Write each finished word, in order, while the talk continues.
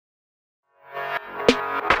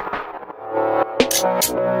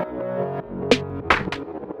Alright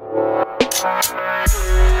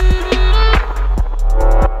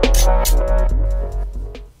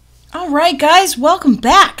guys, welcome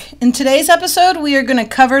back. In today's episode we are going to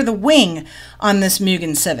cover the wing on this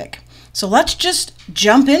Mugen Civic. So let's just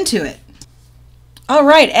jump into it.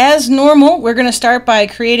 Alright, as normal we're going to start by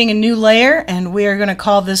creating a new layer, and we are going to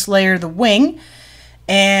call this layer the wing.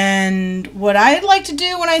 And what I'd like to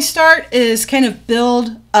do when I start is kind of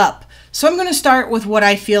build up. So I'm going to start with what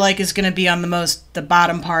I feel like is going to be on the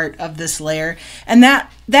bottom part of this layer, and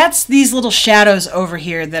that's these little shadows over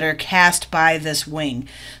here that are cast by this wing.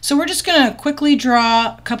 So we're just going to quickly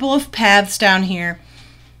draw a couple of paths down here,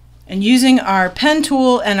 and using our pen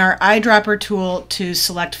tool and our eyedropper tool to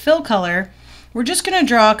select fill color, we're just going to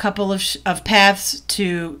draw a couple of paths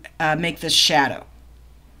to make this shadow.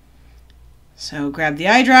 So grab the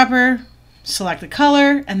eyedropper, select the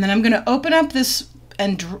color, and then I'm going to open up this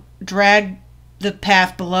and drag the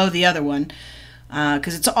path below the other one,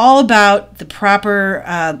 because it's all about the proper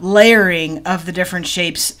layering of the different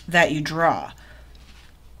shapes that you draw.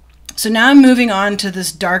 So now I'm moving on to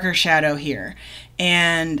this darker shadow here,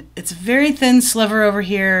 and it's a very thin sliver over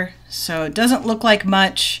here, so it doesn't look like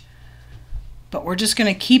much, but we're just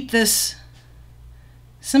going to keep this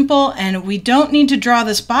simple, and we don't need to draw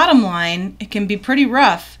this bottom line. It can be pretty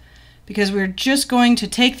rough because we're just going to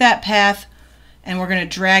take that path and we're going to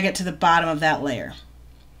drag it to the bottom of that layer.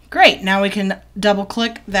 Great, now we can double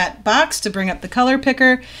click that box to bring up the color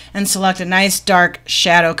picker and select a nice dark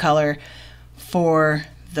shadow color for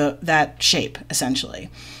that shape essentially.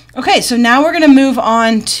 Okay, so now we're going to move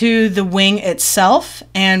on to the wing itself,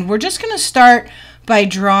 and we're just going to start by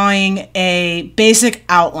drawing a basic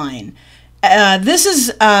outline. This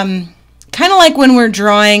is kind of like when we're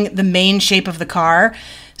drawing the main shape of the car.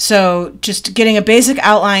 So just getting a basic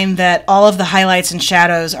outline that all of the highlights and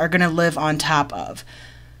shadows are going to live on top of.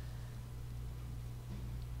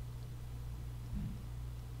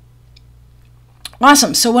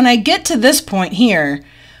 Awesome. So when I get to this point here,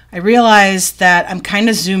 I realize that I'm kind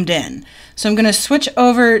of zoomed in. So I'm going to switch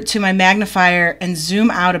over to my magnifier and zoom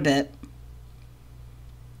out a bit.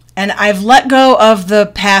 And I've let go of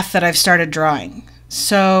the path that I've started drawing.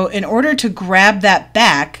 So in order to grab that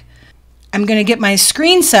back, I'm going to get my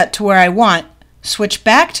screen set to where I want, switch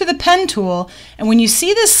back to the pen tool, and when you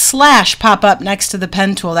see this slash pop up next to the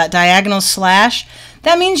pen tool, that diagonal slash,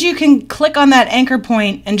 that means you can click on that anchor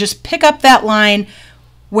point and just pick up that line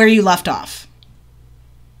where you left off.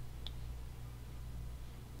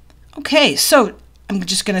 Okay, so I'm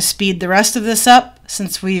just going to speed the rest of this up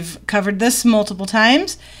since we've covered this multiple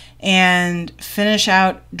times, and finish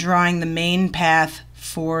out drawing the main path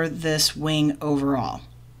for this wing overall.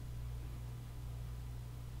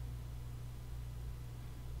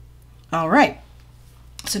 All right,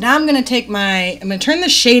 so now I'm going to turn the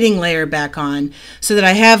shading layer back on so that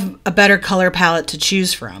I have a better color palette to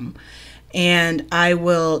choose from. And I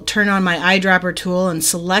will turn on my eyedropper tool and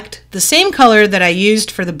select the same color that I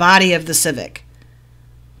used for the body of the Civic.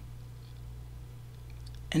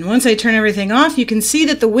 And once I turn everything off, you can see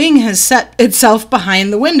that the wing has set itself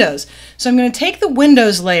behind the windows. So I'm going to take the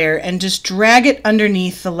windows layer and just drag it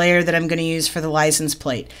underneath the layer that I'm going to use for the license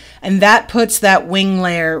plate. And that puts that wing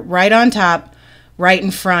layer right on top, right in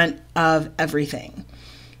front of everything.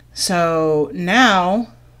 So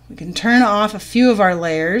now we can turn off a few of our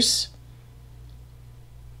layers.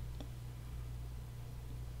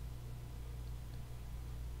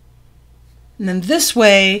 And then this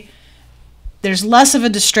way, there's less of a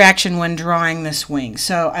distraction when drawing this wing.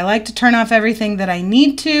 So I like to turn off everything that I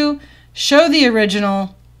need to, show the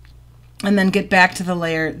original, and then get back to the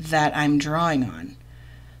layer that I'm drawing on.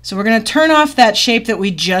 So we're going to turn off that shape that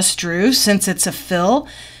we just drew since it's a fill,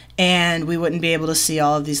 and we wouldn't be able to see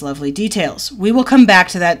all of these lovely details. We will come back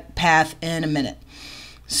to that path in a minute.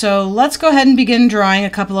 So let's go ahead and begin drawing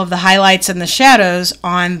a couple of the highlights and the shadows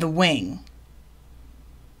on the wing.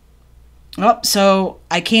 Oh, so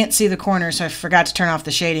I can't see the corner, so I forgot to turn off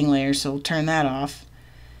the shading layer, so we'll turn that off.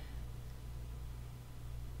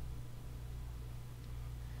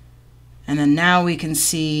 And then now we can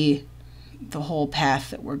see the whole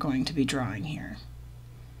path that we're going to be drawing here.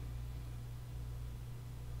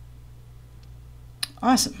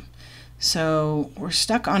 Awesome. So we're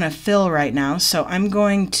stuck on a fill right now, so I'm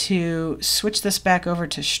going to switch this back over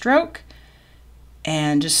to stroke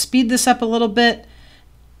and just speed this up a little bit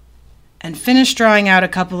and finish drawing out a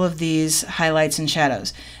couple of these highlights and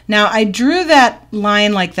shadows. Now I drew that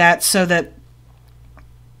line like that so that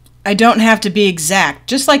I don't have to be exact,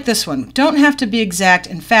 just like this one. Don't have to be exact.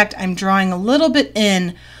 In fact, I'm drawing a little bit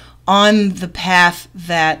in on the path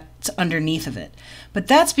that underneath of it. But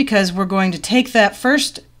that's because we're going to take that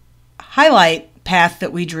first highlight path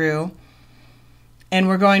that we drew and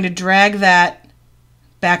we're going to drag that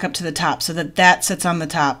back up to the top so that that sits on the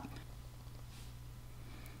top.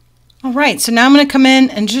 All right, so now I'm going to come in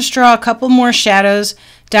and just draw a couple more shadows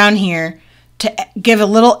down here to give a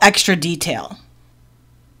little extra detail.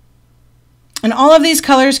 And all of these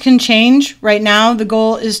colors can change. Right now the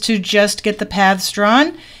goal is to just get the paths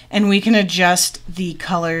drawn, and we can adjust the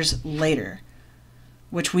colors later,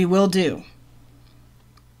 which we will do.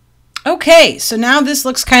 Okay, so now this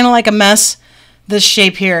looks kind of like a mess, this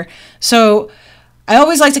shape here. So I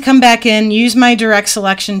always like to come back in, use my direct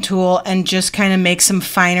selection tool, and just kind of make some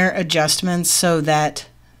finer adjustments so that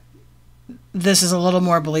this is a little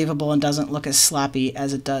more believable and doesn't look as sloppy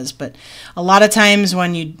as it does. But a lot of times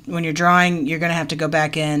when you're drawing, you're going to have to go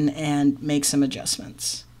back in and make some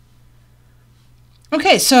adjustments.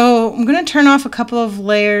 Okay, so I'm going to turn off a couple of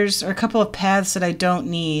layers or a couple of paths that I don't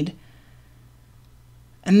need.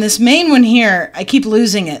 And this main one here, I keep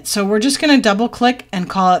losing it. So we're just going to double click and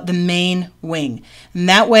call it the main wing. And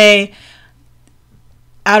that way,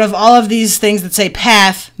 out of all of these things that say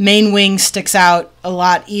path, main wing sticks out a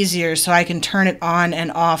lot easier, so I can turn it on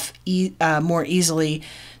and off more easily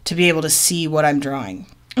to be able to see what I'm drawing.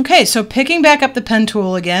 Okay, so picking back up the pen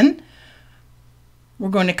tool again, we're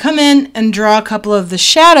going to come in and draw a couple of the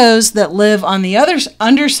shadows that live on the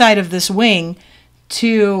underside of this wing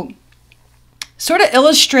to sort of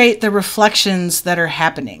illustrate the reflections that are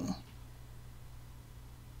happening.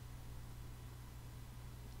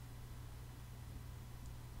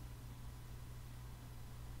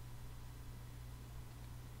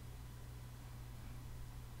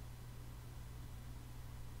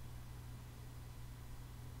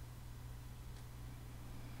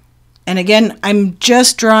 And again, I'm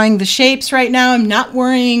just drawing the shapes right now. I'm not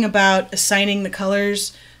worrying about assigning the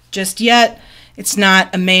colors just yet. It's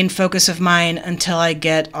not a main focus of mine until I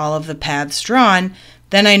get all of the paths drawn.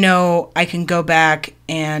 Then I know I can go back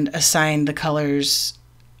and assign the colors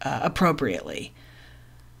appropriately.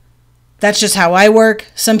 That's just how I work.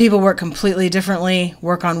 Some people work completely differently,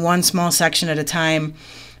 work on one small section at a time.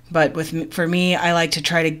 But for me, I like to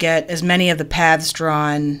try to get as many of the paths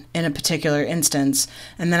drawn in a particular instance,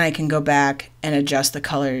 and then I can go back and adjust the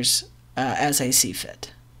colors as I see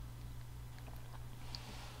fit.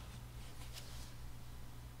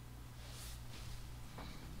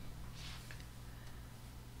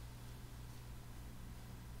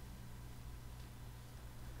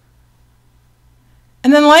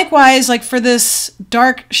 And then likewise, like for this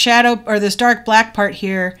dark shadow or this dark black part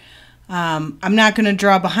here, I'm not going to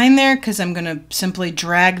draw behind there because I'm going to simply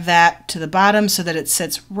drag that to the bottom so that it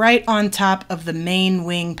sits right on top of the main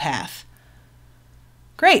wing path.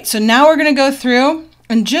 Great, so now we're going to go through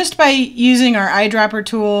and just by using our eyedropper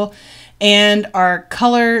tool and our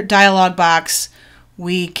color dialog box,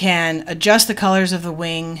 we can adjust the colors of the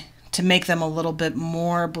wing to make them a little bit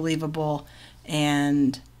more believable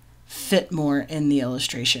and fit more in the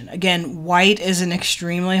illustration. Again, white is an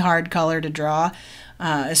extremely hard color to draw.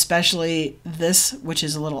 Especially this, which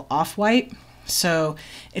is a little off-white. So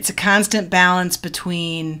it's a constant balance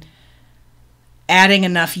between adding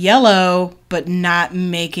enough yellow but not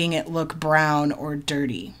making it look brown or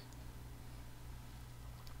dirty.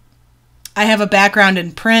 I have a background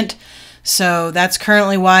in print, so that's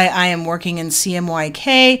currently why I am working in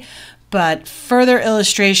CMYK, but further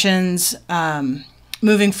illustrations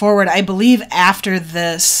moving forward, I believe after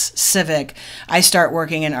this Civic, I start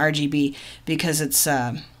working in RGB because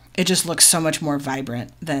it just looks so much more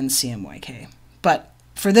vibrant than CMYK. But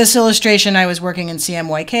for this illustration, I was working in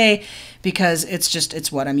CMYK because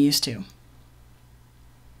it's what I'm used to.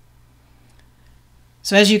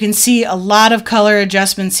 So as you can see, a lot of color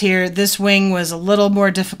adjustments here. This wing was a little more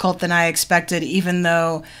difficult than I expected, even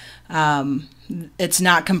though it's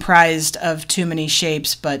not comprised of too many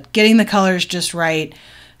shapes, but getting the colors just right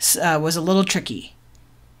was a little tricky.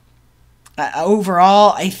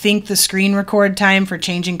 Overall, I think the screen record time for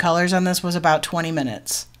changing colors on this was about 20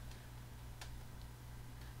 minutes.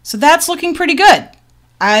 So that's looking pretty good.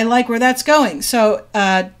 I like where that's going. So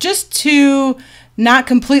just to not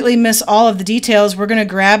completely miss all of the details, we're going to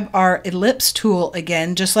grab our ellipse tool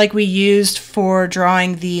again, just like we used for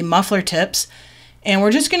drawing the muffler tips. And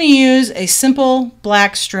we're just going to use a simple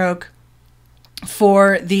black stroke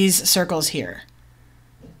for these circles here.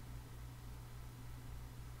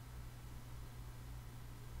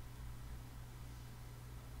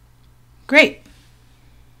 Great.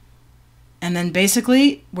 And then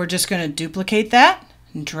basically we're just going to duplicate that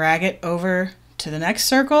and drag it over to the next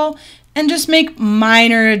circle and just make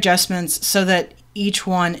minor adjustments so that each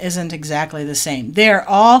one isn't exactly the same. They're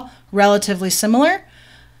all relatively similar,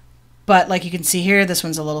 but like you can see here, this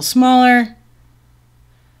one's a little smaller.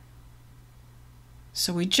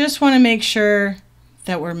 So we just want to make sure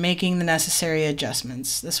that we're making the necessary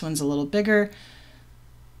adjustments. This one's a little bigger.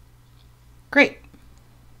 Great.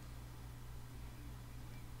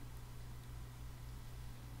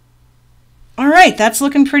 All right, that's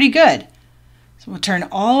looking pretty good. So we'll turn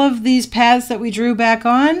all of these paths that we drew back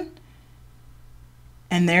on,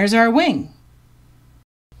 and there's our wing.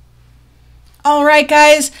 All right,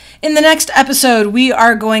 guys, in the next episode, we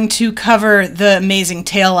are going to cover the amazing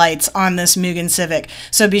taillights on this Mugen Civic,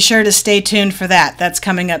 so be sure to stay tuned for that. That's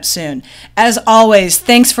coming up soon. As always,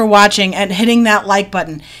 thanks for watching and hitting that like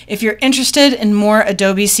button. If you're interested in more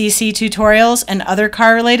Adobe CC tutorials and other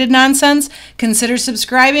car-related nonsense, consider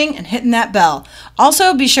subscribing and hitting that bell.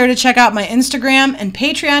 Also, be sure to check out my Instagram and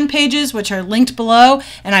Patreon pages, which are linked below,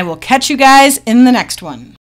 and I will catch you guys in the next one.